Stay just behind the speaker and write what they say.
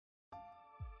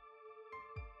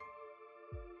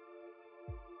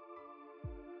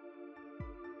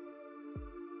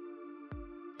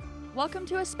Welcome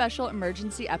to a special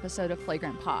emergency episode of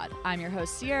Flagrant Pod. I'm your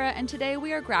host, Sierra, and today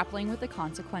we are grappling with the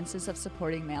consequences of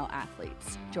supporting male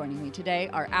athletes. Joining me today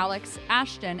are Alex,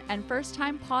 Ashton, and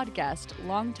first-time pod guest,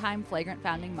 longtime Flagrant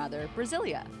founding mother,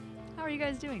 Brasilia. How are you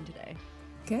guys doing today?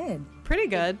 Good. Pretty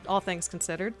good, all things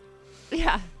considered.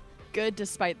 Yeah, good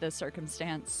despite the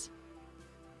circumstance.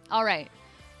 All right.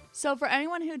 So for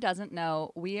anyone who doesn't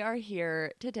know, we are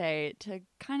here today to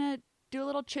kind of do a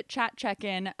little chit-chat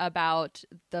check-in about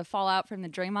the fallout from the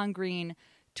Draymond Green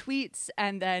tweets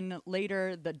and then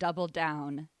later the Double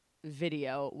Down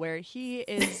video where he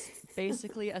is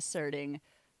basically asserting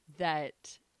that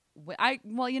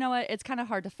you know what? It's kind of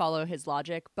hard to follow his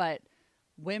logic, but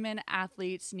women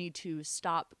athletes need to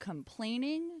stop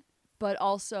complaining, but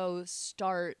also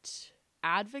start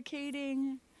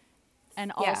advocating.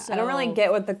 And also, I don't really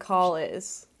get what the call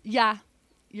is. Yeah,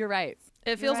 you're right.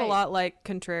 It feels a lot like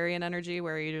contrarian energy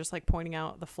where you're just like pointing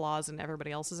out the flaws in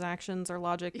everybody else's actions or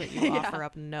logic, but you offer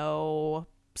up no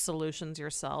solutions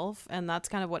yourself. And that's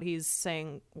kind of what he's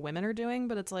saying women are doing.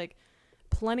 But it's like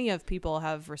plenty of people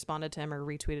have responded to him or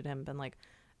retweeted him, been like,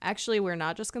 actually, we're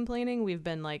not just complaining. We've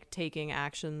been like taking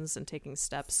actions and taking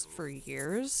steps for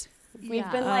years.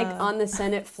 We've been like on the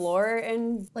Senate floor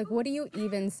and Like, what are you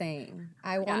even saying?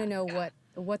 I want to know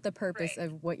what the purpose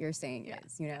of what you're saying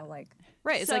is, you know, like.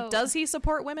 Right. It's like, does he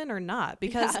support women or not?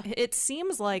 Because it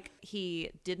seems like he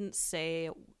didn't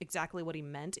say exactly what he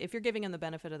meant. If you're giving him the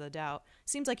benefit of the doubt, it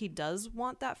seems like he does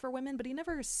want that for women, but he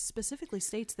never specifically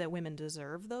states that women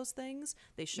deserve those things.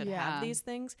 They should have these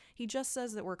things. He just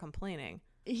says that we're complaining.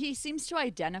 He seems to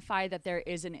identify that there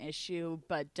is an issue,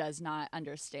 but does not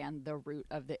understand the root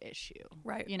of the issue.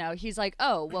 Right. You know, he's like,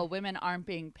 oh, well, women aren't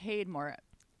being paid more.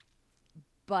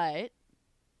 But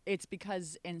it's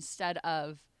because instead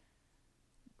of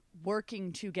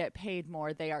working to get paid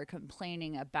more, they are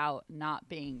complaining about not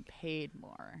being paid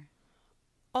more.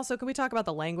 Also, can we talk about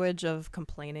the language of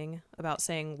complaining, about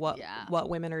saying what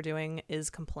women are doing is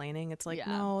complaining? It's like,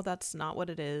 no, that's not what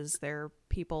it is. They're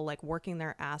people like working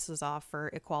their asses off for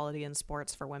equality in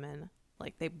sports for women.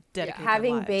 Like they dedicate their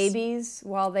having lives. babies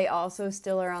while they also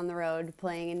still are on the road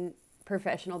playing in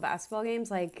professional basketball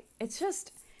games. Like, it's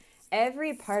just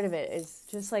every part of it is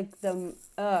just like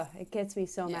it gets me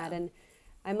so mad. And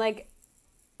I'm like,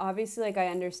 obviously, like, I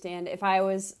understand if I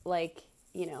was like,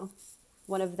 you know,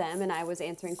 one of them and I was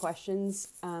answering questions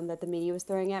that the media was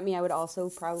throwing at me, I would also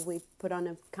probably put on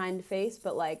a kind face,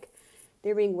 but like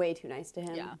they're being way too nice to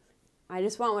him. Yeah. I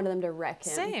just want one of them to wreck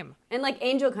him. Same. And like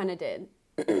Angel kind of did.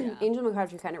 Angel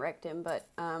McCaffrey kind of wrecked him, but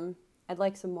I'd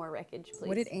like some more wreckage, please.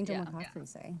 What did Angel McCaffrey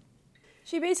say?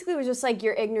 She basically was just like,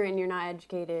 you're ignorant, you're not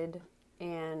educated,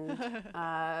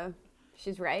 and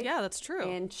she's right. Yeah, that's true.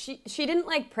 And she didn't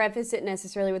like preface it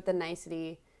necessarily with the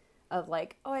nicety of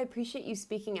like, oh, I appreciate you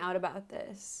speaking out about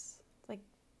this. It's like,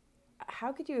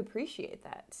 how could you appreciate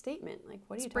that statement? Like,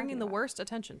 what are you talking bringing about? the worst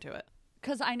attention to it?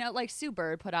 Because I know, like, Sue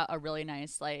Bird put out a really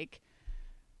nice, like,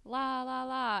 la, la,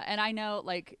 la. And I know,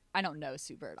 like, I don't know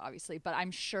Sue Bird, obviously, but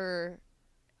I'm sure.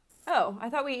 Oh, I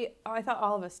thought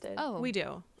all of us did. Oh. We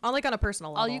do. On a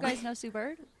personal level. All you guys know Sue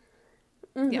Bird?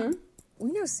 Mm-hmm. Yeah.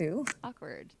 We know Sue.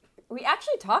 Awkward. We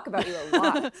actually talk about you a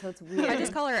lot, so it's weird. I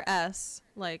just call her S.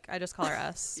 Like, I just call her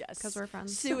S. Yes. Because we're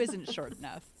friends. Sue isn't short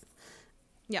enough.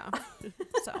 Yeah.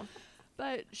 So.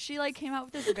 But she, like, came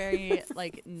out with this very,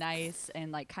 like, nice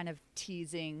and, like, kind of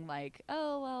teasing, like,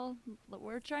 oh, well,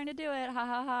 we're trying to do it. Ha,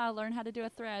 ha, ha. Learn how to do a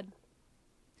thread.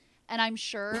 And I'm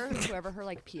sure whoever her,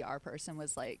 like, PR person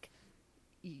was like,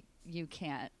 you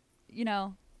can't, you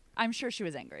know, I'm sure she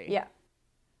was angry. Yeah.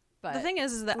 But the thing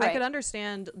is that I could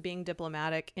understand being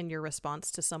diplomatic in your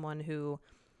response to someone who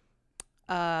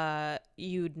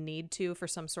you'd need to, for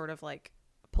some sort of like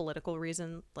political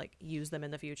reason, like use them in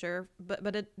the future. But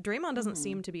Draymond doesn't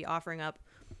seem to be offering up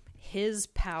his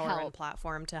power and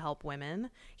platform to help women.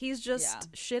 He's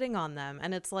just shitting on them.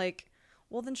 And it's like,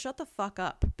 well, then shut the fuck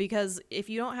up. Because if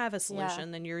you don't have a solution,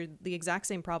 then you're the exact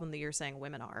same problem that you're saying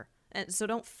women are. And so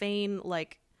don't feign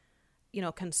like, you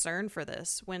know, concern for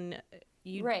this when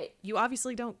you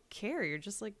obviously don't care. You're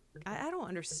just like, I don't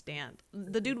understand.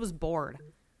 The dude was bored.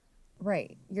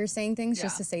 Right. You're saying things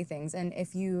just to say things. And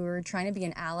if you're trying to be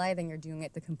an ally, then you're doing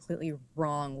it the completely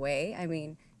wrong way. I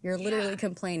mean, you're literally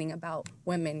complaining about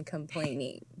women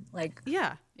complaining. Like,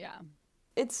 yeah.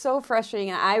 It's so frustrating.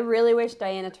 And I really wish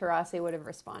Diana Taurasi would have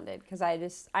responded because I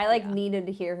needed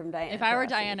to hear from Diana. If I were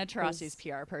Diana Taurasi's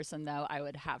PR person, though, I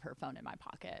would have her phone in my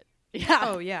pocket. Yeah.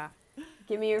 Oh, yeah.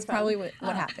 Give me your phone. Probably what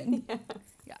happened.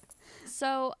 Yeah.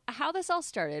 So how this all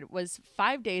started was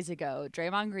 5 days ago,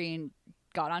 Draymond Green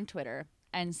got on Twitter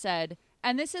and said,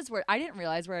 And this is where I didn't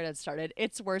realize where it had started.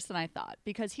 It's worse than I thought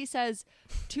because he says,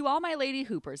 to all my lady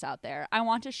hoopers out there, I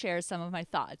want to share some of my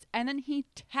thoughts. And then he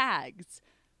tags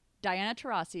Diana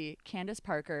Taurasi, Candace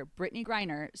Parker, Brittany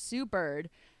Griner, Sue Bird,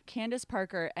 Candace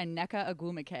Parker, and Nneka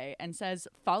Ogwumike and says,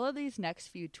 follow these next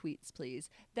few tweets, please.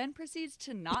 Then proceeds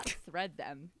to not thread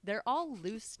them. They're all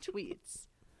loose tweets.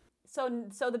 So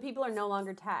the people are no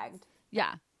longer tagged.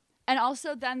 Yeah. And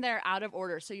also then they're out of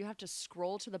order. So you have to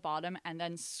scroll to the bottom and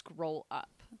then scroll up.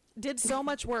 Did so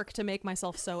much work to make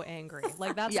myself so angry.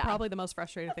 Like, that's probably the most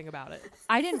frustrating thing about it.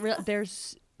 I didn't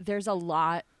realize there's a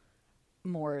lot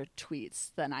more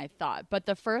tweets than I thought. But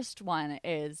the first one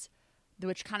is,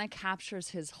 which kind of captures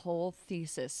his whole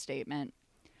thesis statement.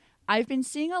 I've been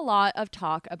seeing a lot of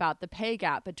talk about the pay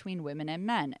gap between women and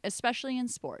men, especially in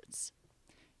sports.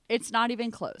 It's not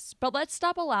even close, but let's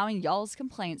stop allowing y'all's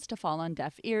complaints to fall on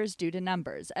deaf ears due to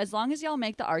numbers. As long as y'all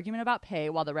make the argument about pay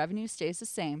while the revenue stays the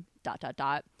same, ...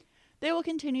 they will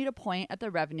continue to point at the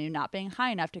revenue not being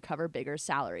high enough to cover bigger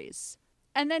salaries.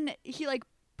 And then he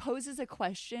poses a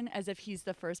question as if he's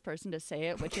the first person to say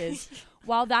it, which is,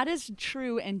 while that is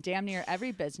true in damn near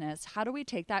every business, how do we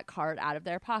take that card out of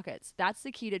their pockets? That's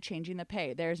the key to changing the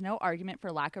pay. There's no argument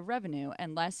for lack of revenue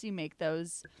unless you make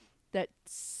those that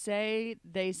say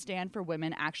they stand for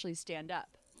women actually stand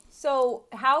up. So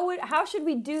how should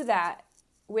we do that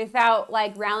without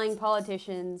rallying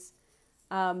politicians,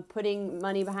 putting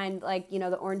money behind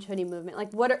the Orange Hoodie movement?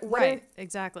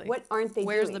 Exactly. What aren't they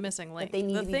Where's doing? the missing link? They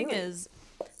need the to be thing doing? is,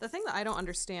 the thing that I don't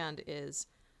understand is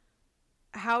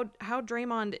how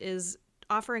Draymond is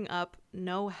offering up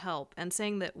no help and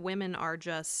saying that women are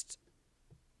just.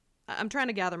 I'm trying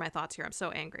to gather my thoughts here. I'm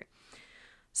so angry.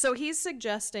 So he's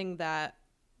suggesting that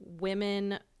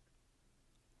women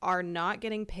are not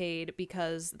getting paid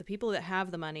because the people that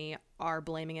have the money are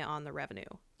blaming it on the revenue.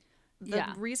 The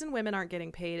reason women aren't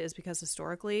getting paid is because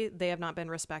historically they have not been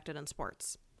respected in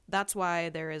sports. That's why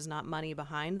there is not money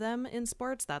behind them in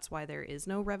sports. That's why there is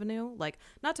no revenue.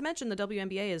 Not to mention the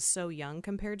WNBA is so young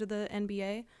compared to the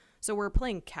NBA. So we're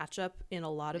playing catch up in a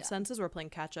lot of senses. We're playing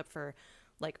catch up for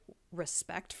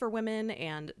respect for women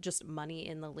and just money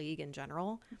in the league in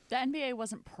general. The NBA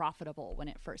wasn't profitable when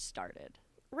it first started.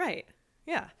 Right.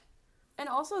 Yeah. And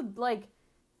also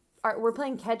we're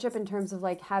playing catch up in terms of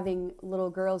having little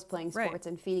girls playing sports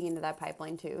and feeding into that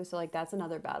pipeline too. So that's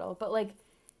another battle. But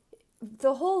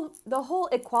the whole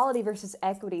equality versus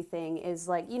equity thing is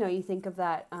you think of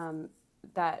that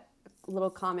that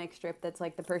little comic strip that's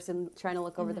the person trying to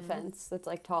look over the fence that's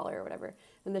taller or whatever,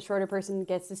 and the shorter person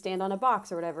gets to stand on a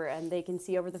box or whatever and they can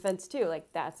see over the fence too.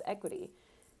 That's equity.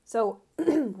 So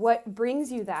what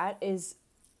brings you that is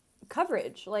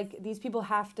coverage. These people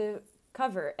have to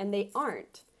cover and they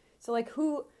aren't. So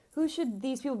who should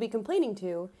these people be complaining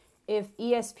to if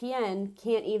ESPN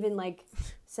can't even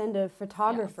send a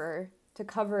photographer to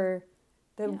cover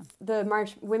the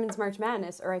women's March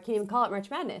Madness, or I can't even call it March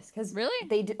Madness because really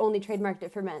they only trademarked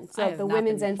it for men. So the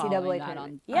women's NCAA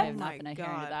tournament. I have not been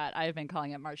adhering to that. I have been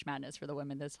calling it March Madness for the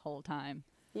women this whole time.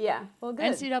 Yeah, well, good.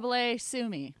 NCAA, sue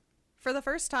me. For the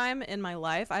first time in my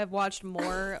life, I've watched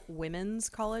more women's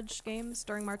college games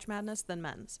during March Madness than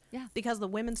men's. Yeah. Because the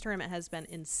women's tournament has been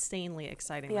insanely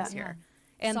exciting this year.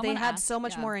 And Someone they had asked, so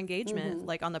much more engagement,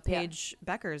 on the Paige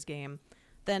Becker's game,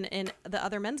 than in the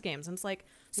other men's games. And it's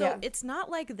it's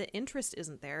not like the interest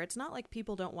isn't there. It's not like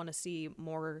people don't want to see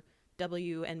more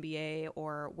WNBA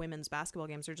or women's basketball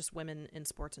games or just women in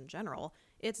sports in general.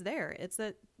 It's there. It's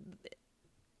that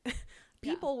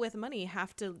people with money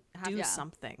have to do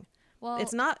something. Well,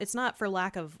 it's not for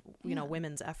lack of,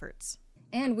 women's efforts.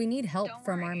 And we need help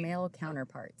from our male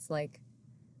counterparts.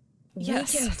 We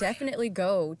can definitely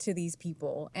go to these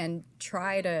people and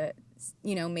try to,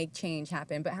 make change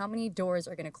happen. But how many doors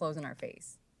are going to close in our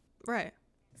face? Right.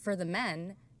 For the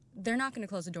men, they're not going to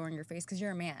close the door in your face because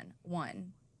you're a man,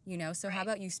 one. So how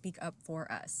about you speak up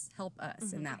for us, help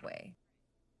us in that way?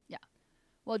 Yeah.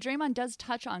 Well, Draymond does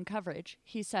touch on coverage.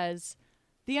 He says,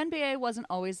 the NBA wasn't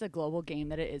always the global game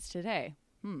that it is today.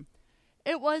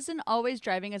 It wasn't always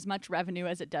driving as much revenue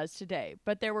as it does today,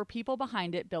 but there were people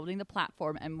behind it building the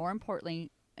platform and more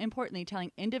importantly,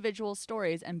 telling individual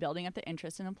stories and building up the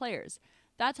interest in the players.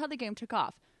 That's how the game took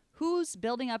off. Who's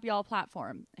building up y'all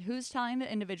platform? Who's telling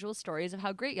the individual stories of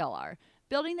how great y'all are?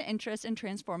 Building the interest and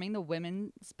transforming the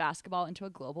women's basketball into a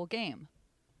global game.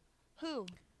 Who?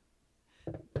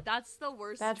 That's the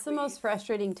worst. That's the most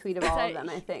frustrating tweet of all of them,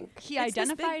 I think. He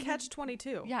identified this big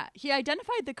catch-22. Yeah, he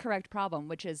identified the correct problem,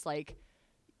 which is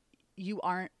you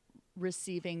aren't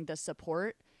receiving the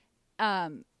support.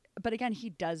 But again,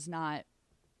 he does not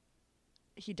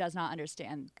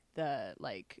understand the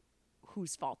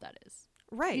whose fault that is.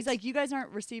 Right. He's like, you guys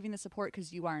aren't receiving the support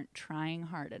because you aren't trying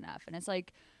hard enough. And it's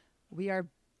like, we are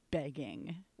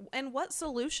begging. And what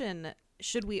solution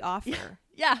should we offer?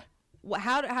 Yeah.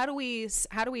 How do we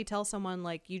tell someone,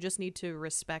 like, you just need to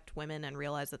respect women and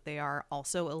realize that they are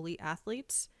also elite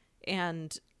athletes?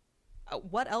 And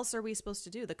what else are we supposed to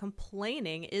do? The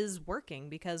complaining is working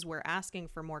because we're asking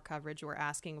for more coverage. We're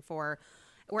asking for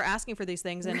these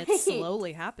things, and it's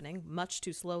slowly happening, much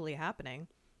too slowly happening.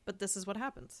 But this is what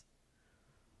happens.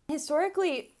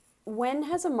 Historically, when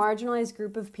has a marginalized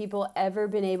group of people ever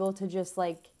been able to just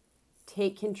like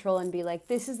take control and be like,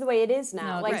 this is the way it is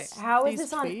now? No, like, right. how is These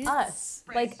this on tweets? us?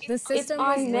 Right. Like, the system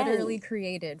on was men. literally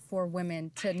created for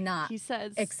women to not He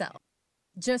says, excel.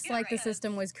 Just like the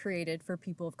system was created for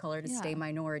people of color to stay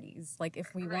minorities. Like,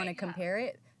 if we want to compare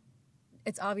it,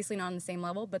 it's obviously not on the same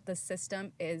level, but the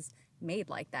system is made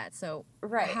like that. So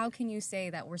how can you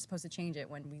say that we're supposed to change it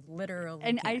when we literally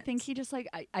and can't? I think he just like,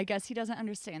 I guess he doesn't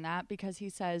understand that, because he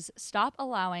says, stop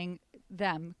allowing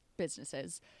them,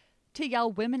 businesses, to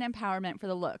yell women empowerment for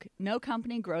the look. No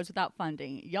company grows without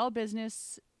funding. Y'all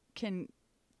business can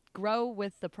grow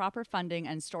with the proper funding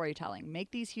and storytelling.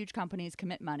 Make these huge companies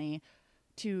commit money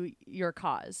to your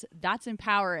cause. That's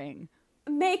empowering.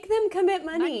 Make them commit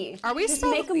money. Are we Just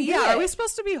supposed? make them do Yeah, it. are we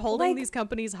supposed to be holding Like- these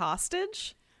companies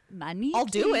hostage? Money, I'll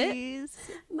do it. please.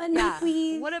 Money,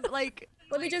 please. What if, like,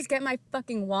 Let me just get my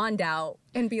fucking wand out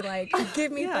and be like,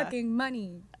 give me Yeah. fucking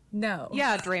money. No.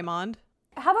 Yeah, Draymond.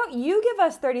 How about you give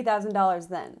us $30,000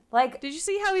 then? Like, Did you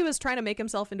see how he was trying to make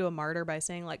himself into a martyr by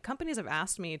saying, like, companies have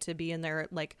asked me to be in their,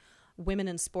 like, women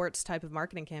in sports type of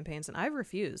marketing campaigns, and I've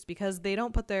refused because they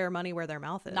don't put their money where their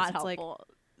mouth is. not It's helpful.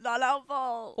 Not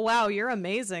helpful. like, wow, you're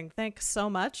amazing. Thanks so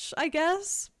much, I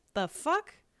guess. The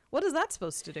fuck? What is that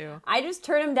supposed to do? I just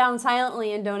turn them down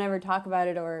silently and don't ever talk about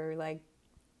it or like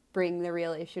bring the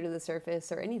real issue to the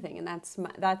surface or anything. And that's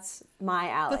my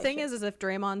ally. The thing is if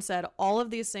Draymond said all of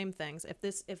these same things, if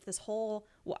this whole,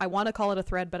 I want to call it a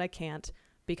thread, but I can't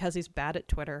because he's bad at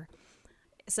Twitter,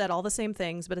 said all the same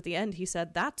things, but at the end he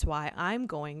said, that's why I'm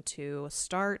going to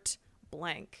start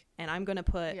blank and I'm going to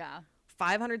put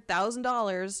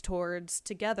 $500,000 towards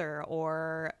Together,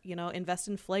 or, you know, invest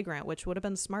in Flagrant, which would have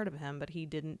been smart of him, but he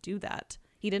didn't do that.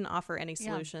 He didn't offer any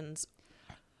solutions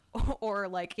or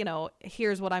like, you know,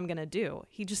 here's what I'm going to do.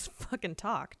 He just fucking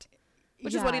talked,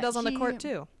 which is what he does on the court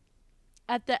too.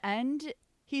 At the end,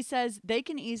 he says they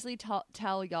can easily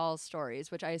tell y'all stories,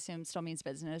 which I assume still means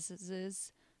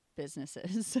businesses.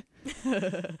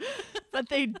 But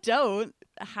they don't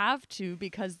have to,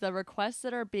 because the requests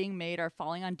that are being made are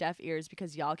falling on deaf ears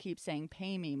because y'all keep saying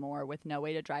pay me more with no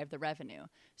way to drive the revenue.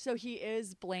 So he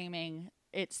is blaming,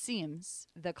 it seems,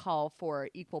 the call for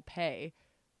equal pay.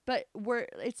 But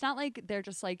it's not like they're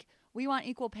just like, we want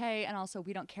equal pay and also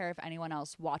we don't care if anyone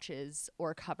else watches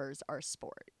or covers our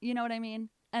sport. You know what I mean?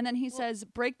 And then he says,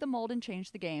 break the mold and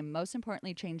change the game. Most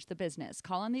importantly, change the business.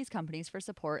 Call on these companies for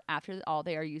support. After all,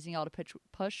 they are using y'all to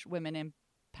push women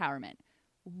empowerment.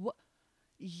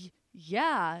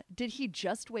 Yeah. Did he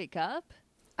just wake up?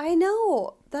 I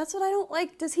know. That's what I don't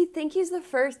like. Does he think he's the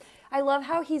first? I love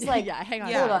how he's like, hang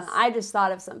on. Hold on. I just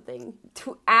thought of something.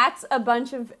 At a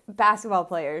bunch of basketball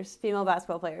players, female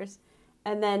basketball players,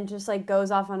 and then just like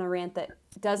goes off on a rant that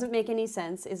doesn't make any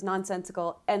sense, is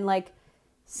nonsensical, and like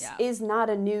is not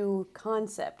a new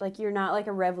concept. Like, you're not like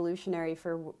a revolutionary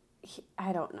for,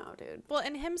 I don't know, dude. Well,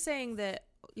 and him saying that,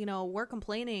 you know, we're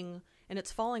complaining and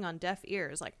it's falling on deaf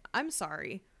ears. Like, I'm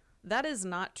sorry. That is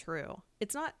not true.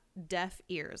 It's not deaf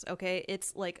ears, okay?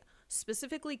 It's like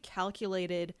specifically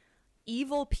calculated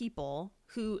evil people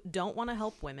who don't want to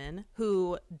help women,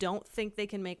 who don't think they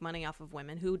can make money off of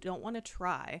women, who don't want to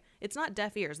try. It's not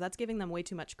deaf ears. That's giving them way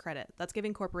too much credit. That's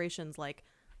giving corporations like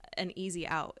an easy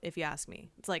out, if you ask me.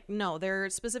 It's like, no, they're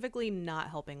specifically not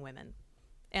helping women.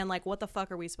 And like, what the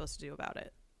fuck are we supposed to do about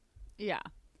it? Yeah.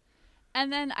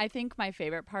 And then I think my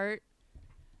favorite part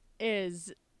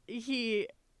is he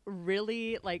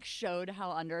really like showed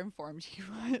how underinformed he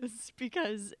was,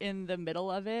 because in the middle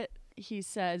of it, he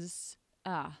says,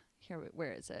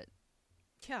 where is it?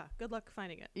 Yeah, good luck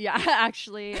finding it. Yeah,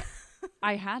 actually,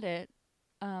 I had it.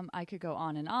 I could go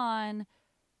on and on.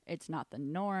 It's not the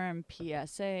norm.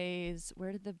 PSAs.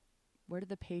 Where did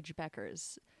the Paige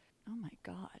Beckers? Oh my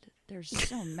God, there's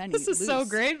so many. This is so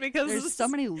great because there's so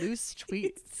many loose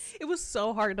tweets. It was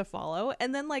so hard to follow.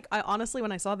 And then like, I honestly,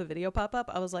 when I saw the video pop up,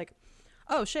 I was like,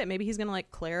 oh shit, maybe he's gonna like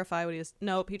clarify what he was.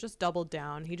 Nope, he just doubled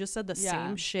down. He just said the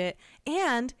same shit.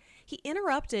 And he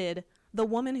interrupted the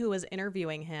woman who was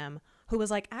interviewing him, who was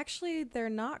like, actually, they're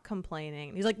not complaining.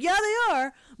 And he's like, yeah, they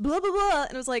are, blah, blah, blah.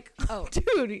 And it was like, oh,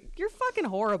 dude, you're fucking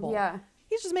horrible. Yeah.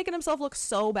 He's just making himself look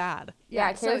so bad.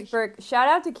 Yeah, Kerith Burke. Shout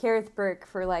out to Kerith Burke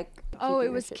for like. Oh, it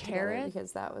was Kerith?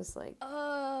 Because that was like.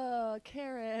 Oh,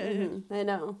 Kerith. I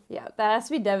know. Yeah, that has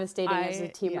to be devastating as a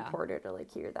team reporter to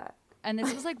like hear that. And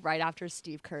this was like right after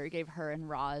Steve Kerr gave her and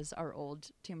Roz, our old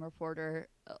team reporter,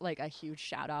 like a huge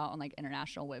shout out on like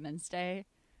International Women's Day.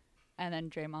 And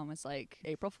then Draymond was like,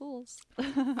 April Fools.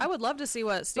 I would love to see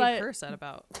what Steve Kerr said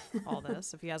about all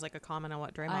this, if he has like a comment on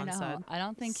what Draymond said. I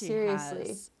don't think he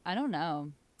has. I don't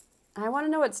know. I want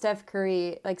to know what Steph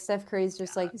Curry's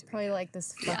just like. He's probably like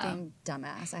this fucking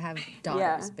dumbass. I have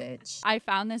daughters, bitch. I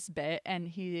found this bit and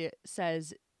he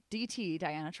says, DT,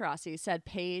 Diana Taurasi, said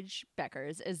Paige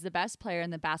Beckers is the best player in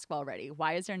the basketball already.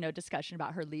 Why is there no discussion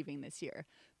about her leaving this year?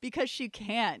 Because she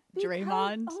can't,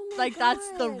 Draymond. Like, that's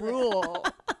the rule.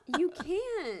 You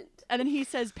can't. And then he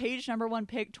says, Paige, #1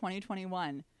 pick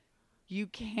 2021. You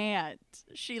can't.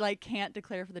 She, like, can't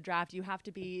declare for the draft. You have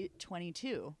to be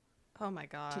 22. Oh, my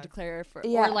God. To declare for,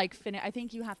 or, like, I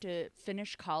think you have to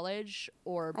finish college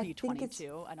or be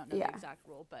 22. I don't know the exact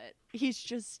rule, but he's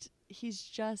just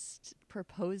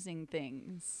proposing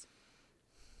things.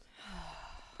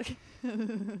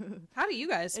 How do you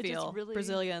guys feel, really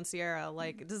Brasilia and Sierra?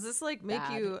 Like, does this like make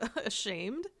you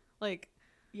ashamed? Like,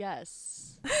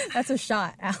 yes, that's a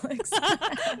shot, Alex.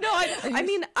 No, I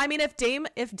mean, if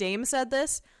Dame said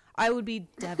this, I would be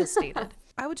devastated.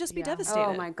 I would just be devastated.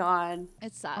 Oh my God,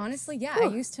 it sucks. Honestly, I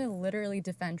used to literally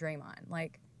defend Draymond.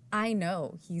 Like, I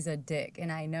know he's a dick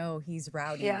and I know he's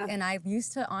rowdy. And I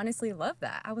used to honestly love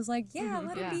that. I was like,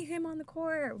 let it be him on the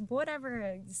court.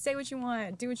 Whatever. Say what you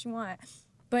want. Do what you want.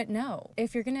 But no,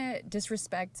 if you're going to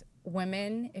disrespect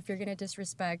women, if you're going to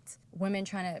disrespect women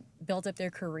trying to build up their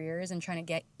careers and trying to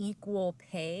get equal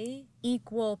pay,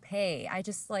 I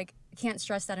just like can't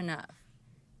stress that enough.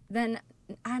 Then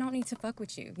I don't need to fuck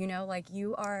with you. You know, like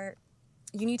you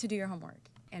need to do your homework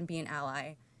and be an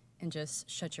ally. And just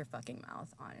shut your fucking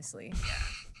mouth, honestly.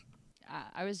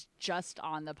 I was just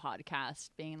on the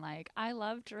podcast being like, I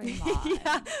love Draymond.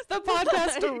 The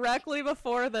podcast directly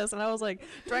before this. And I was like,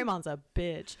 Draymond's a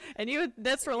bitch. And you and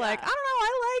Nitz were like, I don't know,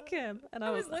 I like him. And I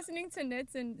was listening to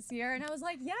Nitz and Sierra and I was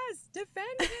like, yes,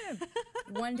 defend him.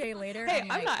 One day later,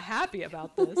 I'm not happy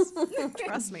about this.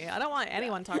 Trust me. I don't want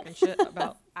anyone talking shit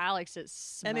about Alex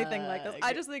is anything like this.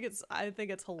 I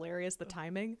think it's hilarious, the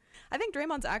timing. I think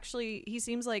Draymond's actually, he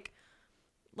seems like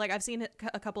I've seen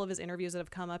a couple of his interviews that have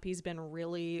come up. He's been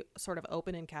really sort of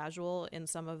open and casual in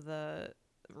some of the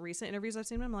recent interviews I've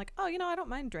seen him. I'm like, oh, I don't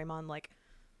mind Draymond like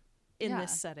in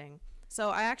this setting. So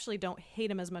I actually don't hate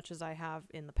him as much as I have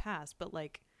in the past. But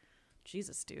like,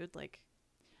 Jesus, dude, like.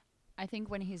 I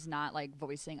think when he's not like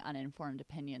voicing uninformed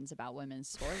opinions about women's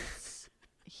sports,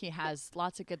 he has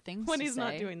lots of good things when to he's say.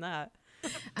 Not doing that.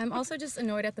 I'm also just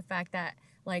annoyed at the fact that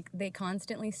like they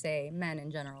constantly say, men in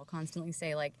general constantly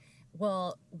say like,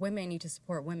 well, women need to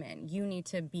support women. You need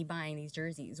to be buying these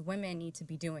jerseys. Women need to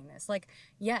be doing this. Like,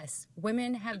 yes,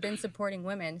 women have been supporting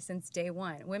women since day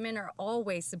one. Women are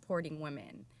always supporting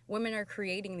women. Women are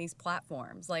creating these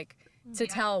platforms, like, to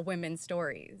tell women's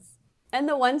stories. And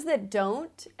the ones that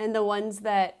don't, and the ones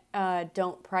that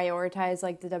don't prioritize,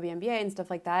 like, the WNBA and stuff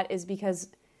like that, is because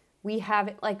we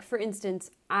have, like, for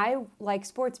instance, I like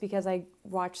sports because I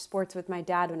watched sports with my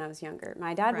dad when I was younger.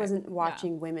 My dad wasn't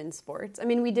watching women's sports. I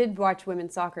mean, we did watch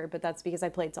women's soccer, but that's because I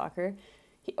played soccer.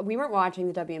 We weren't watching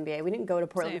the WNBA. We didn't go to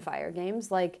Portland Fire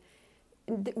games. Like,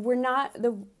 we're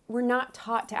not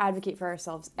taught to advocate for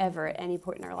ourselves ever at any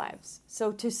point in our lives.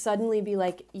 So to suddenly be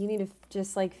like, you need to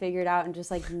just, like, figure it out and just,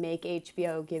 like, make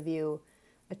HBO give you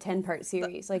a 10-part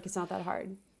series. Like, it's not that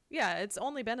hard. Yeah, it's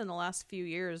only been in the last few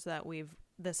years that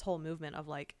this whole movement of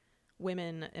like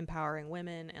women empowering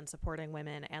women and supporting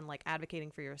women and like advocating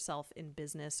for yourself in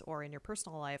business or in your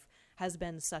personal life has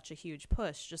been such a huge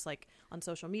push, just like on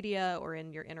social media or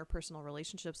in your interpersonal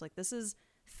relationships. Like, this is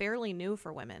fairly new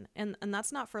for women, and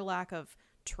that's not for lack of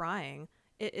trying.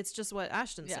 It's just what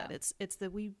Ashton said. It's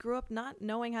that we grew up not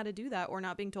knowing how to do that or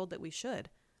not being told that we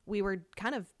should. We were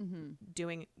kind of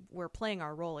we're playing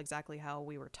our role exactly how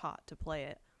we were taught to play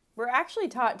it. We're actually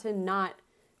taught to not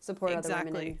support other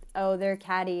women. And, they're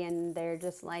catty and they're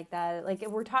just like that. Like,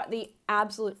 we're taught the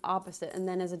absolute opposite. And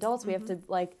then as adults, we have to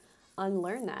like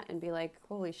unlearn that and be like,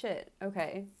 holy shit,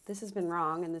 okay, this has been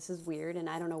wrong and this is weird. And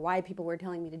I don't know why people were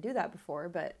telling me to do that before.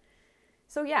 But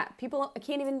so yeah, people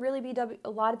can't even really be, a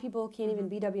lot of people can't even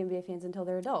be WNBA fans until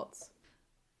they're adults.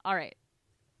 All right.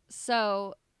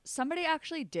 So somebody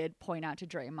actually did point out to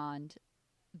Draymond,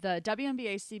 the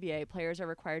WNBA CBA players are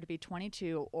required to be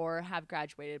 22 or have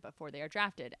graduated before they are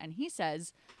drafted. And he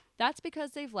says that's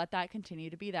because they've let that continue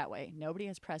to be that way. Nobody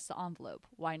has pressed the envelope.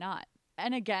 Why not?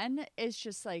 And again, it's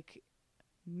just like,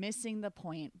 missing the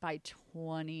point by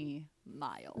 20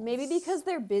 miles. Maybe because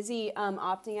they're busy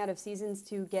opting out of seasons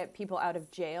to get people out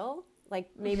of jail. Like,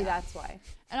 maybe that's why.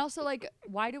 And also, like,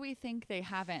 why do we think they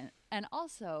haven't? And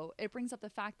also, it brings up the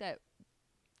fact that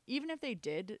even if they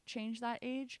did change that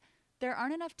age, there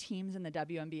aren't enough teams in the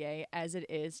WNBA as it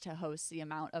is to host the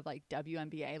amount of, like,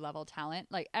 WNBA level talent.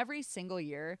 Like, every single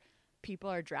year, people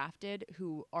are drafted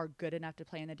who are good enough to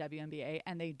play in the WNBA,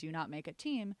 and they do not make a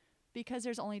team because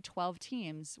there's only 12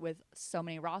 teams with so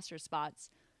many roster spots.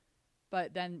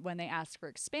 But then when they ask for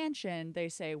expansion, they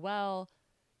say, well,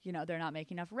 you know, they're not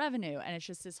making enough revenue. And it's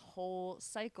just this whole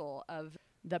cycle of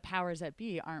the powers that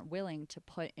be aren't willing to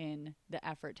put in the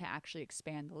effort to actually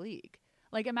expand the league.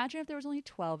 Like, imagine if there was only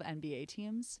 12 NBA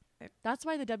teams. That's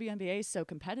why the WNBA is so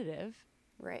competitive.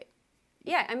 Right.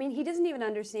 Yeah, I mean, he doesn't even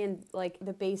understand, like,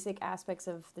 the basic aspects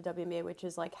of the WNBA, which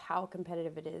is, like, how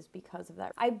competitive it is because of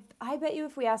that. I bet you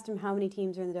if we asked him how many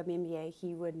teams are in the WNBA,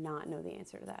 he would not know the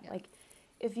answer to that. Yeah. Like,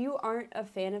 if you aren't a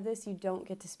fan of this, you don't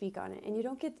get to speak on it. And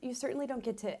you certainly don't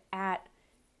get to at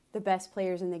the best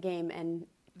players in the game and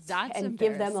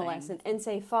give them a lesson and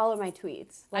say, follow my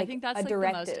tweets. Like, I think that's, like, the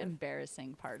most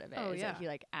embarrassing part of it. Oh, that he,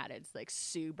 like, added, like,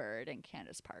 Sue Bird and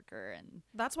Candace Parker. And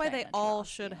that's why they all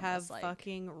should have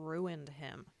fucking ruined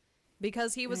him.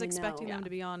 Because he was expecting them to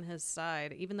be on his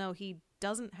side, even though he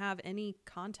doesn't have any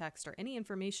context or any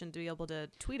information to be able to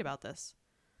tweet about this.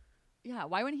 Yeah,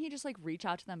 why wouldn't he just, like, reach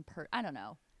out to them I don't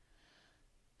know.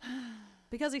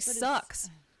 Because he sucks.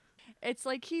 It's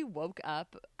like he woke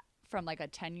up from, like, a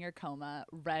 10-year coma,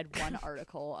 read one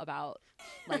article about,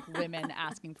 like, women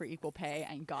asking for equal pay,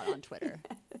 and got on Twitter.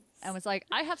 And was like,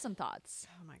 I have some thoughts.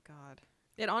 Oh my God.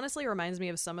 It honestly reminds me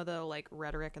of some of the, like,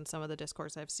 rhetoric and some of the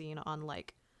discourse I've seen on,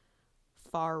 like,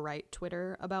 far right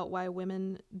Twitter about why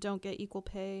women don't get equal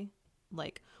pay.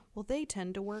 Like, well, they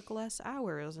tend to work less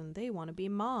hours and they want to be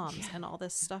moms and all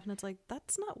this stuff. And it's like,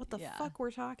 that's not what the fuck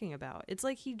we're talking about. It's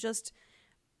like he just,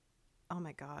 oh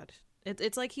my God.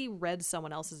 It's like he read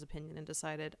someone else's opinion and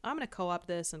decided, I'm going to co-opt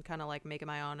this and kind of, like, make it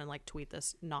my own and, like, tweet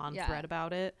this non-thread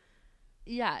about it.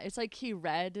 Yeah, it's like he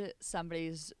read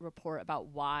somebody's report about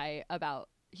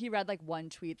he read, like, one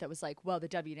tweet that was like, well, the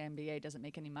WNBA doesn't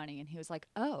make any money. And he was like,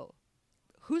 oh,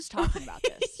 who's talking about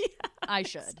this? I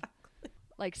should. Exactly.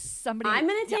 Like, somebody. I'm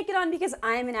going to take it on because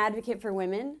I'm an advocate for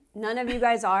women. None of you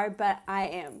guys are, but I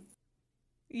am.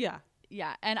 Yeah.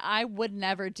 Yeah, and I would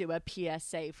never do a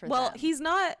PSA for them. Well, he's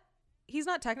not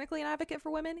technically an advocate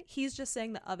for women. He's just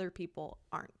saying that other people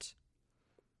aren't.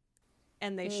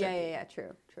 And they should be. Yeah,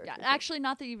 true. Yeah, actually,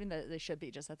 not that even that they should be,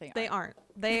 just that they aren't.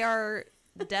 They are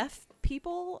deaf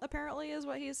people, apparently, is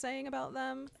what he's saying about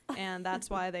them. And that's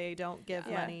why they don't give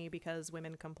money, because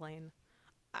women complain.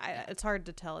 It's hard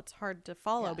to tell. It's hard to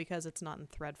follow because it's not in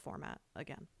thread format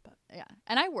again. But yeah,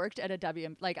 and I worked at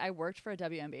I worked for a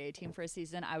WNBA team for a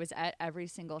season. I was at every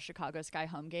single Chicago Sky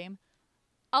home game.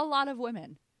 A lot of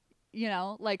women, you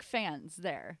know, like, fans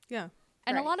there. Yeah.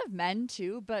 And a lot of men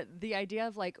too, but the idea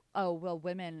of, like, oh, well,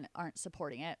 women aren't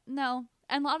supporting it. No.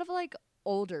 And a lot of, like,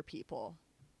 older people.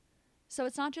 So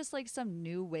it's not just, like, some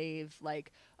new wave,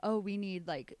 like, oh, we need,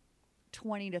 like,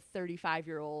 20 to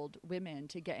 35-year-old women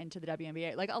to get into the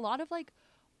WNBA. Like, a lot of, like,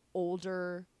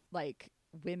 older, like,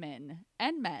 women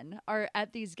and men are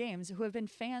at these games who have been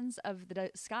fans of the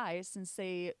Sky since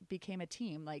they became a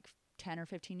team, like, 10 or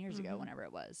 15 years ago, whenever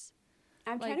it was.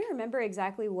 I'm trying to remember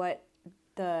exactly what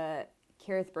the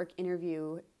Kerith Burke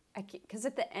interview, because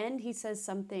at the end he says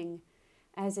something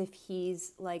as if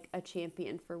he's, like, a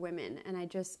champion for women, and I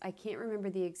can't remember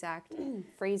the exact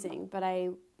phrasing, but I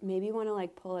maybe want to,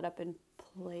 like, pull it up and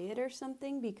play it or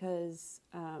something, because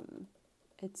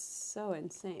it's so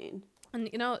insane. And,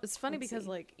 you know, it's funny because,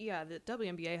 like, yeah, the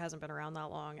WNBA hasn't been around that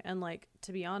long, and, like,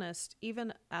 to be honest,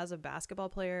 even as a basketball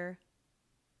player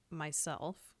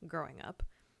myself growing up,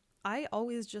 I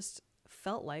always just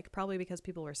felt like, probably because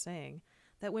people were saying,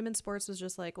 that women's sports was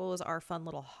just like, well, it was our fun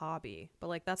little hobby. But,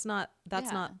 like, that's not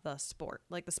the sport.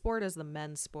 Like, the sport is the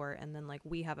men's sport, and then, like,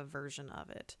 we have a version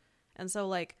of it. And so,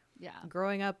 like,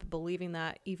 growing up believing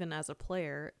that even as a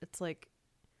player, it's like,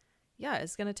 yeah,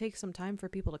 it's going to take some time for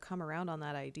people to come around on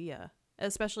that idea.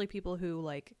 Especially people who,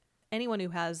 like, anyone who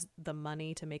has the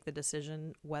money to make the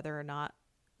decision whether or not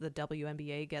the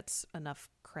WNBA gets enough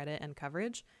credit and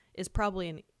coverage is probably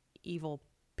an evil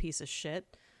piece of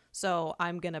shit. So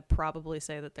I'm going to probably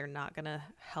say that they're not going to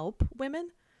help women.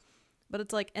 But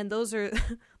it's like, and those are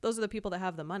the people that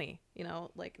have the money, you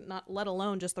know, like, not let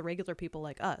alone just the regular people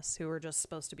like us who are just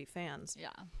supposed to be fans. Yeah.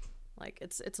 Like,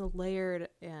 it's a layered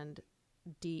and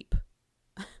deep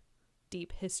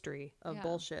history of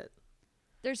bullshit.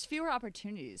 There's fewer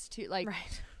opportunities too. Like,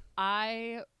 right.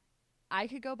 I I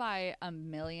could go buy a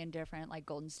million different like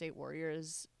Golden State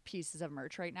Warriors pieces of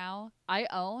merch right now. I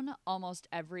own almost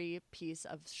every piece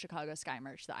of Chicago Sky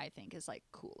merch that I think is like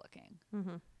cool looking.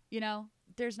 Mm-hmm. You know,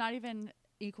 there's not even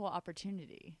equal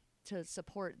opportunity to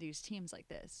support these teams like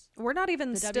this. We're not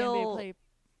even still play,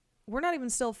 we're not even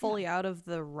still fully out of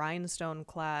the rhinestone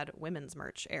clad women's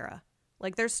merch era.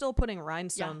 Like they're still putting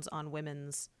rhinestones on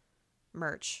women's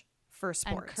merch for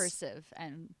sports. And cursive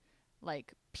and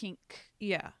like pink.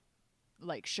 Yeah.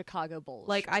 Like Chicago Bulls.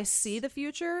 Like shirts. I see the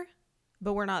future,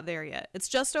 but we're not there yet. It's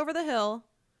just over the hill,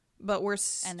 but we're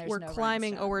no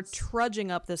climbing or we're trudging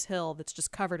up this hill that's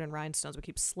just covered in rhinestones. We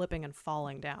keep slipping and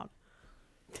falling down.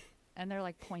 And they're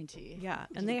like pointy. Yeah,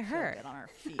 and they hurt on our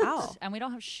feet. Ow. And we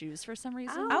don't have shoes for some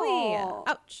reason. Ow.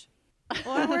 Ouch.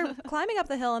 Well, we're climbing up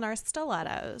the hill in our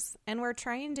stilettos, and we're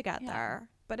trying to get there,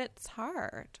 but it's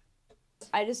hard.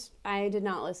 I did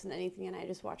not listen to anything, and I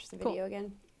just watched the video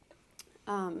again.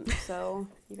 So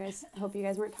hope you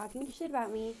guys weren't talking shit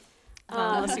about me.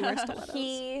 Unless you wear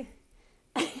stilettos.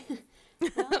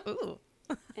 Ooh.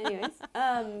 Anyways,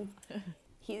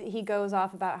 he goes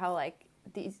off about how like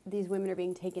these women are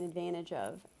being taken advantage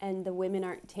of, and the women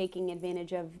aren't taking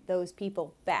advantage of those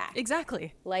people back.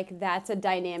 Exactly. Like that's a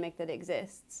dynamic that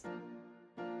exists.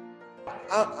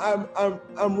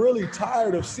 I'm really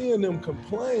tired of seeing them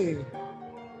complain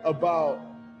about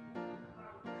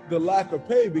the lack of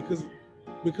pay because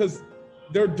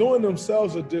they're doing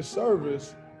themselves a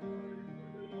disservice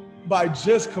by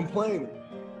just complaining,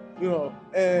 you know,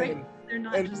 and right. They're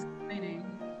not just complaining.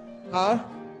 Huh?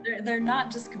 They're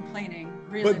not just complaining,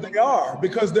 really. But they are,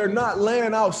 because they're not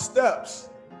laying out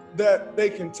steps that they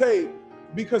can take,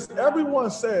 because everyone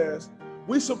says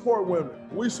we support women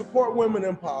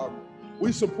empowerment,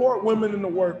 we support women in the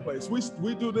workplace,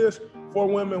 we do this for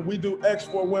women, we do X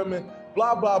for women,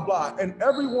 blah, blah, blah. And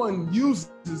everyone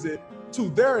uses it to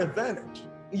their advantage.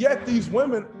 Yet these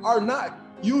women are not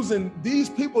using these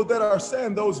people that are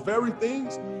saying those very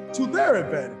things to their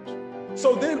advantage.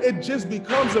 So then it just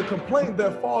becomes a complaint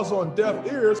that falls on deaf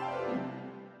ears.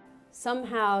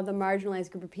 Somehow the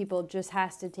marginalized group of people just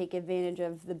has to take advantage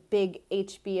of the big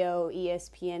HBO,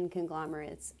 ESPN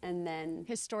conglomerates, and then...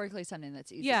 Historically something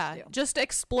that's easy to do. Just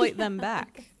exploit them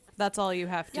back. That's all you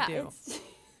have to do.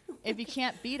 If you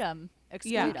can't beat them,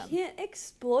 exploit them. You can't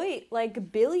exploit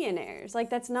like billionaires. Like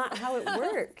that's not how it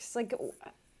works. Like,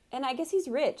 and I guess he's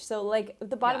rich. So like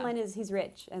the bottom line is he's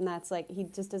rich, and that's like he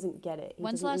just doesn't get it.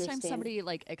 When's the last time somebody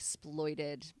like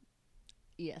exploited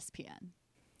ESPN?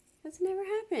 That's never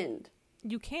happened.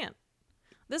 You can't.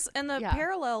 This and the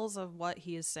parallels of what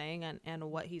he is saying and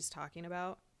what he's talking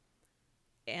about,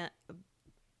 and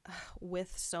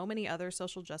with so many other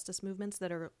social justice movements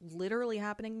that are literally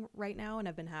happening right now and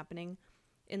have been happening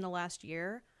in the last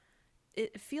year,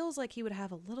 it feels like he would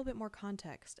have a little bit more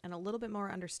context and a little bit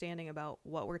more understanding about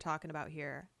what we're talking about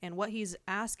here and what he's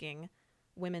asking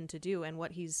women to do and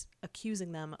what he's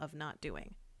accusing them of not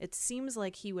doing. It seems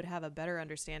like he would have a better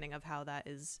understanding of how that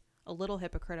is a little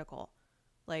hypocritical.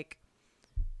 Like,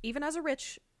 even as a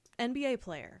rich NBA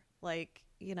player, like,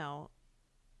 you know,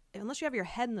 unless you have your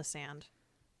head in the sand,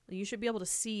 you should be able to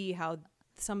see how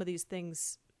some of these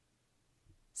things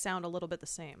sound a little bit the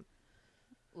same.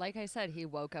 Like I said, he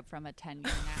woke up from a 10-year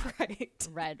nap, right?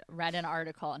 read an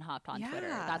article and hopped on Twitter.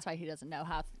 That's why he doesn't know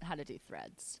how to do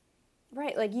threads.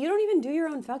 Right, like you don't even do your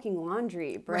own fucking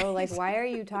laundry, bro. Right. Like, why are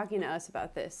you talking to us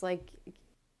about this? Like,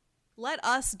 let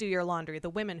us do your laundry, the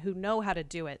women who know how to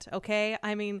do it, okay?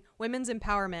 I mean, women's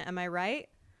empowerment, am I right?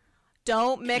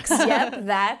 Don't mix Yep,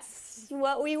 that's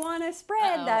what we want to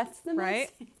spread. Uh-oh. That's the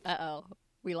right? Uh-oh.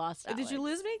 We lost Alex. Did you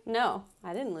lose me? No,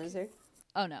 I didn't lose her.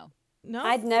 Oh, no. No?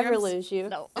 I'd never lose you.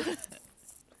 No.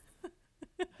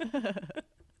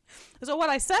 So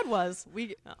what I said was...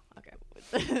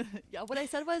 okay. Yeah, what I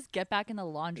said was get back in the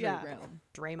laundry room.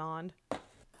 Draymond.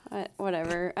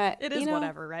 Whatever. It is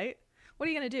whatever, right? What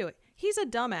are you going to do? He's a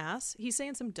dumbass. He's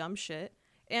saying some dumb shit.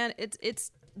 And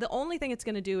it's the only thing it's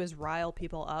going to do is rile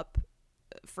people up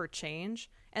for change.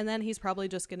 And then he's probably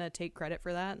just going to take credit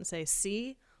for that and say,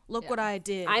 see, look what I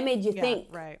did. I made you think.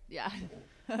 Right. Yeah.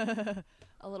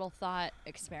 A little thought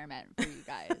experiment for you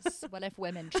guys. What if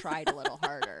women tried a little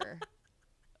harder?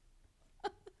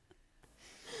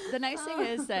 The nice thing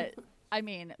is that, I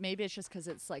mean, maybe it's just because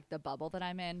it's like the bubble that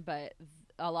I'm in, but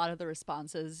a lot of the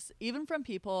responses, even from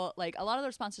people, like a lot of the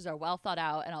responses are well thought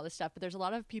out and all this stuff, but there's a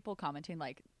lot of people commenting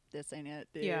like, this ain't it,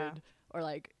 dude. Yeah. Or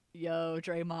like, yo,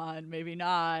 Draymond, maybe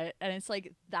not. And it's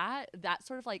like that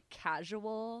sort of like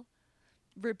casual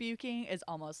rebuking is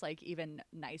almost like even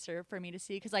nicer for me to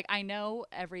see. Cause like I know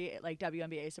every like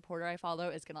WNBA supporter I follow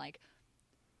is gonna like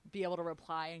be able to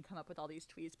reply and come up with all these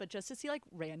tweets, but just to see like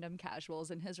random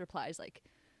casuals in his replies like,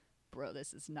 bro,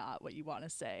 this is not what you want to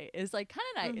say, is like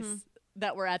kind of nice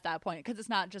that we're at that point, because it's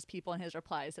not just people in his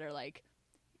replies that are like,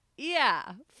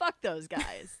 yeah, fuck those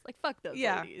guys, like fuck those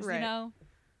ladies, right. you know.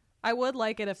 I would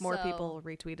like it if more people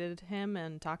retweeted him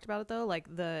and talked about it, though.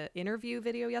 Like the interview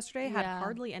video yesterday had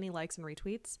hardly any likes and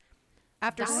retweets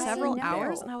after several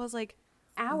hours, and I was like,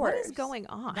 what is going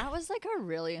on? That was like a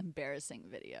really embarrassing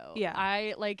video. Yeah.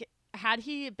 I like, had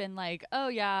he been like, oh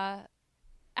yeah,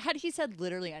 had he said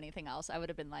literally anything else, I would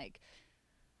have been like,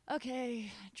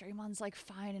 okay, Draymond's like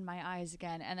fine in my eyes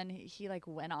again. And then he like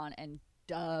went on and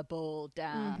doubled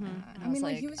down. And I mean,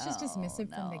 like like, he was just dismissive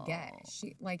no. from the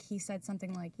get. He said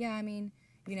something like, yeah, I mean,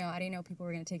 you know, I didn't know people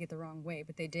were going to take it the wrong way,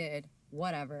 but they did.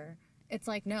 Whatever. It's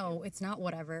like, no, it's not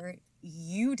whatever.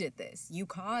 You did this. You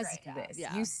caused this.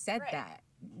 Yeah. You said that.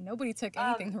 Nobody took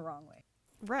anything the wrong way.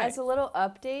 Right. As a little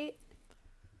update,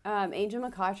 Angel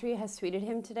McCautry has tweeted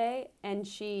him today, and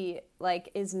she like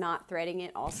is not threading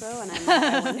it also, and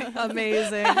I'm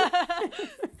amazing.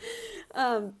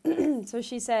 So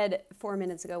she said 4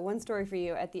 minutes ago, one story for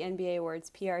you. At the NBA Awards,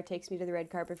 PR takes me to the red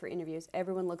carpet for interviews.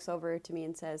 Everyone looks over to me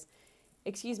and says,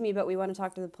 excuse me, but we want to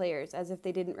talk to the players, as if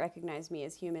they didn't recognize me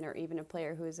as human or even a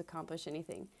player who has accomplished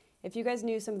anything. If you guys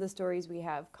knew some of the stories we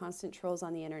have, constant trolls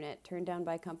on the internet, turned down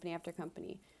by company after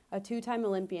company, a 2-time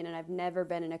Olympian, and I've never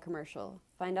been in a commercial.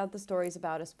 Find out the stories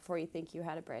about us before you think you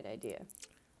had a bright idea.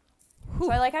 Whew.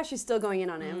 So I like how she's still going in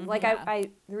on him. Like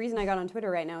I the reason I got on Twitter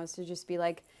right now is to just be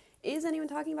like, is anyone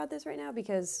talking about this right now?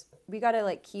 Because we gotta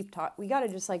like we gotta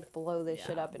just like blow this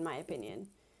shit up, in my opinion.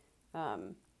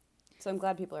 So I'm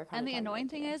glad people are kind of. And the annoying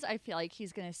thing is, I feel like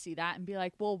he's gonna see that and be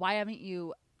like, well, why haven't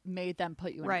you made them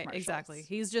put you in right, commercials? exactly.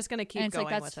 He's just gonna keep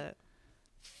going with it.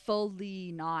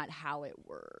 Fully not how it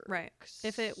works. Right.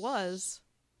 If it was,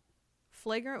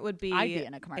 Flagrant would be, I'd be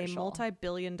in a a commercial.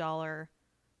 multi-billion-dollar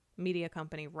media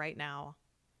company right now,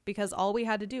 because all we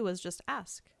had to do was just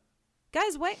ask.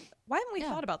 Guys, why haven't we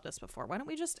thought about this before? Why don't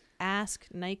we just ask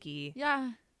Nike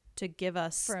to give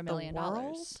us for $1 million? the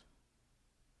world?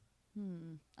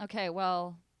 Okay,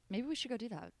 well, maybe we should go do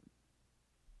that.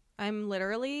 I'm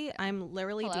literally Hello?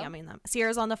 DMing them.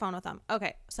 Sierra's on the phone with them.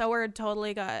 Okay, so we're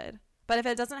totally good. But if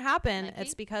it doesn't happen, Nike?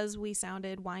 it's because we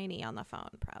sounded whiny on the phone,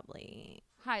 probably.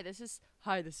 Hi, this is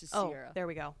Sierra. Oh, there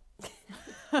we go.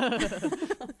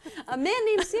 A man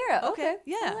named Sierra. Okay,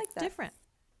 yeah, I like that. different.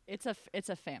 It's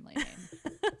a family name.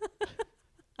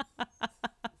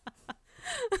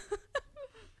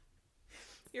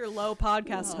 Your low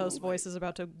podcast host voice is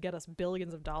about to get us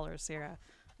billions of dollars, Sierra.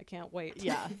 I can't wait.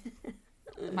 Yeah.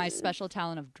 My special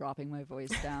talent of dropping my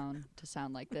voice down to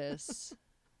sound like this.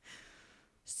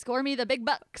 Score me the big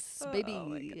bucks,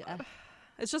 baby.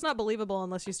 It's just not believable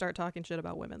unless you start talking shit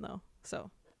about women, though.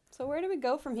 So where do we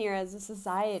go from here as a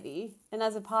society and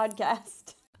as a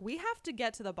podcast? We have to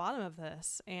get to the bottom of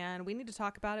this, and we need to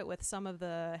talk about it with some of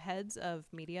the heads of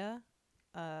media.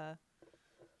 I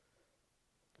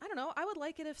don't know. I would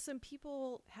like it if some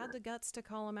people had the guts to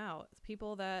call him out.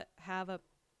 People that have a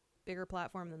bigger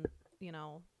platform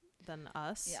than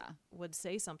us would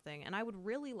say something. And I would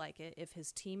really like it if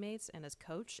his teammates and his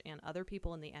coach and other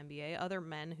people in the NBA, other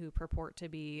men who purport to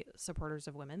be supporters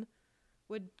of women,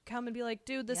 would come and be like,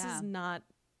 dude, this is not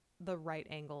the right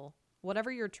angle.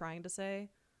 Whatever you're trying to say,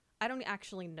 I don't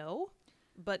actually know,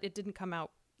 but it didn't come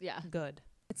out good.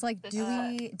 It's like,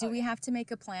 do we have to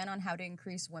make a plan on how to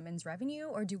increase women's revenue,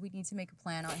 or do we need to make a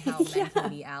plan on how men can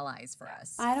be allies for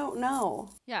us? I don't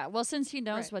know. Yeah, well, since he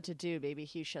knows what to do, maybe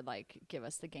he should like give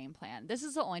us the game plan. This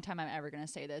is the only time I'm ever going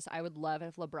to say this. I would love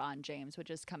if LeBron James would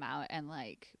just come out and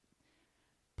like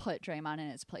put Draymond in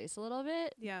his place a little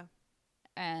bit. Yeah.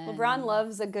 And LeBron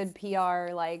loves a good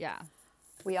PR, like,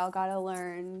 we all got to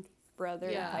learn,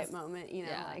 brother type moment,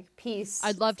 like peace.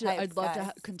 I'd love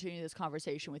to continue this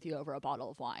conversation with you over a bottle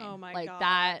of wine. Oh my like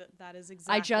God. That is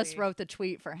exactly. I just wrote the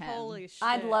tweet for him. Holy shit.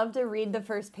 I'd love to read the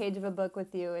first page of a book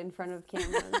with you in front of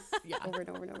cameras over and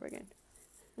over and over again.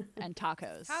 And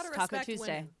tacos. How to Taco respect Tuesday.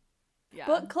 women. Yeah.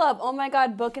 Book club. Oh my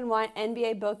God, book and wine,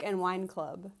 NBA book and wine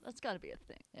club. That's got to be a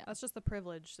thing. Yeah. That's just the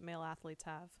privilege that male athletes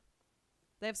have.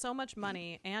 They have so much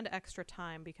money and extra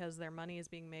time because their money is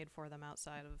being made for them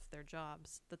outside of their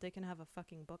jobs that they can have a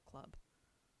fucking book club.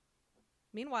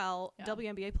 Meanwhile,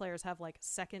 WNBA players have like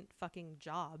second fucking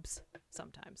jobs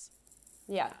sometimes.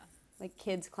 Yeah. Like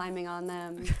kids climbing on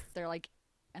them. They're like,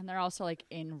 and they're also like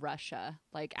in Russia.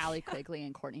 Like Allie Quigley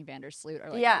and Courtney Vandersloot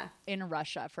are like in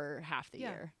Russia for half the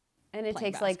year. And it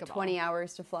takes like 20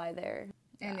 hours to fly there.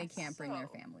 And they can't bring their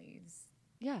families.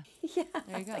 Yeah. Yeah.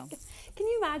 There you go. Can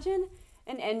you imagine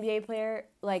an NBA player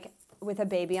like with a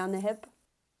baby on the hip?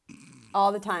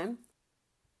 all the time.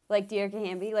 Like Dearica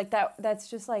Hamby. Like that's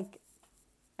just like,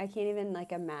 I can't even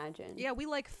like imagine. Yeah, we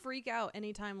like freak out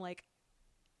anytime like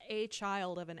a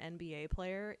child of an NBA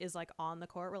player is like on the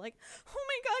court. We're like, oh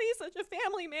my God, he's such a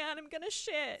family man. I'm gonna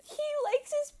shit. He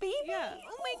likes his baby. Yeah.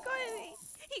 Oh my God,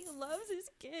 he loves his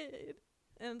kid.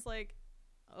 And it's like,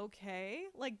 okay.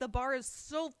 Like the bar is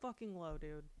so fucking low,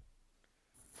 dude.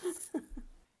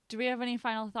 Do we have any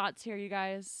final thoughts here, you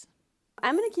guys?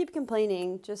 I'm gonna keep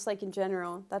complaining, just like in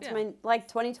general. That's my like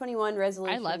 2021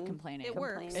 resolution. I love complaining. It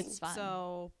works. It's fun.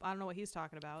 So I don't know what he's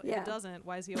talking about. Yeah. If it doesn't,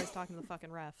 why is he always talking to the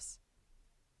fucking refs?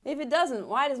 If it doesn't,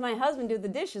 why does my husband do the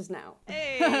dishes now?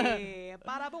 Hey,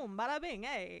 bada boom, bada bing,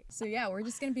 hey. So yeah, we're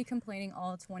just gonna be complaining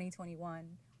all 2021,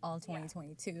 all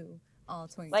 2022, all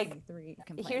 2023.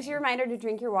 Like, here's your reminder to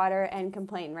drink your water and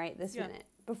complain right this minute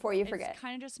before you forget. It's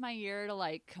kind of just my year to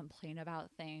like complain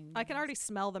about things. I can already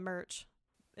smell the merch.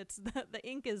 It's the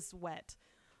ink is wet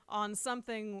on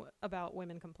something about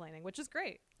women complaining, which is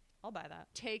great. I'll buy that.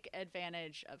 Take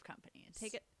advantage of companies.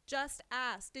 Take it. Just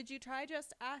ask. Did you try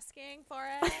just asking for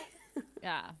it?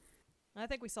 Yeah. I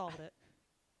think we solved it.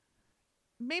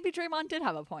 Maybe Draymond did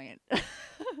have a point.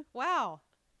 Wow.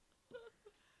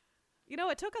 You know,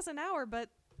 it took us an hour, but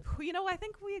you know, I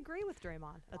think we agree with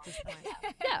Draymond at this point.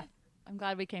 Yeah. I'm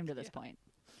glad we came to this point.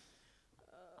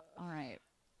 All right.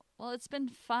 Well, it's been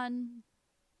fun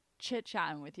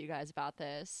chit-chatting with you guys about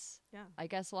this. Yeah. I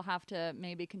guess we'll have to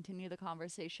maybe continue the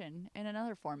conversation in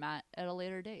another format at a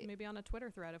later date. Maybe on a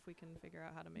Twitter thread if we can figure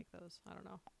out how to make those. I don't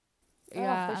know.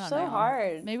 Yeah, they're I don't so know.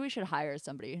 hard. Maybe we should hire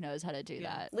somebody who knows how to do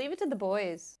that. Leave it to the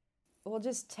boys. We'll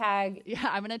just tag. Yeah,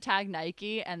 I'm going to tag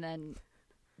Nike and then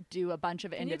do a bunch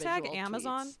of individual Can you tag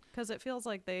Amazon? tweets. Because it feels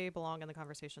like they belong in the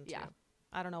conversation too. Yeah.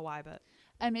 I don't know why, but.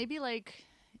 And maybe like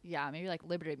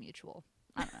Liberty Mutual.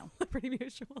 I don't know. Pretty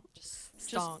mutual.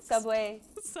 Just Subway.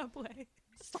 Subway.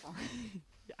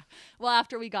 Yeah. Well,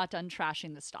 after we got done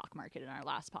trashing the stock market in our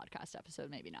last podcast episode,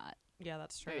 maybe not. Yeah,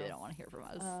 that's true. Maybe they don't want to hear from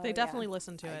us. They definitely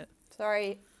listen to it.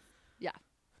 Sorry. Yeah.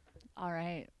 All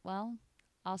right. Well,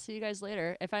 I'll see you guys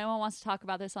later. If anyone wants to talk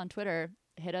about this on Twitter,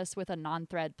 hit us with a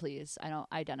non-thread, please. I don't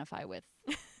identify with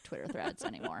Twitter threads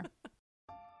anymore.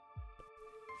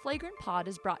 Flagrant Pod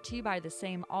is brought to you by the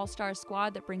same all-star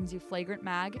squad that brings you Flagrant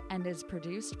Mag and is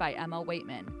produced by Emma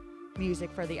Waitman.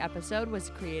 Music for the episode was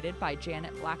created by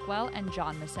Janet Blackwell and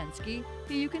John Masensky,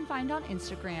 who you can find on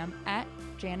Instagram at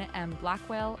Janet M.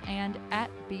 Blackwell and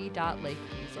at b.lakemusic.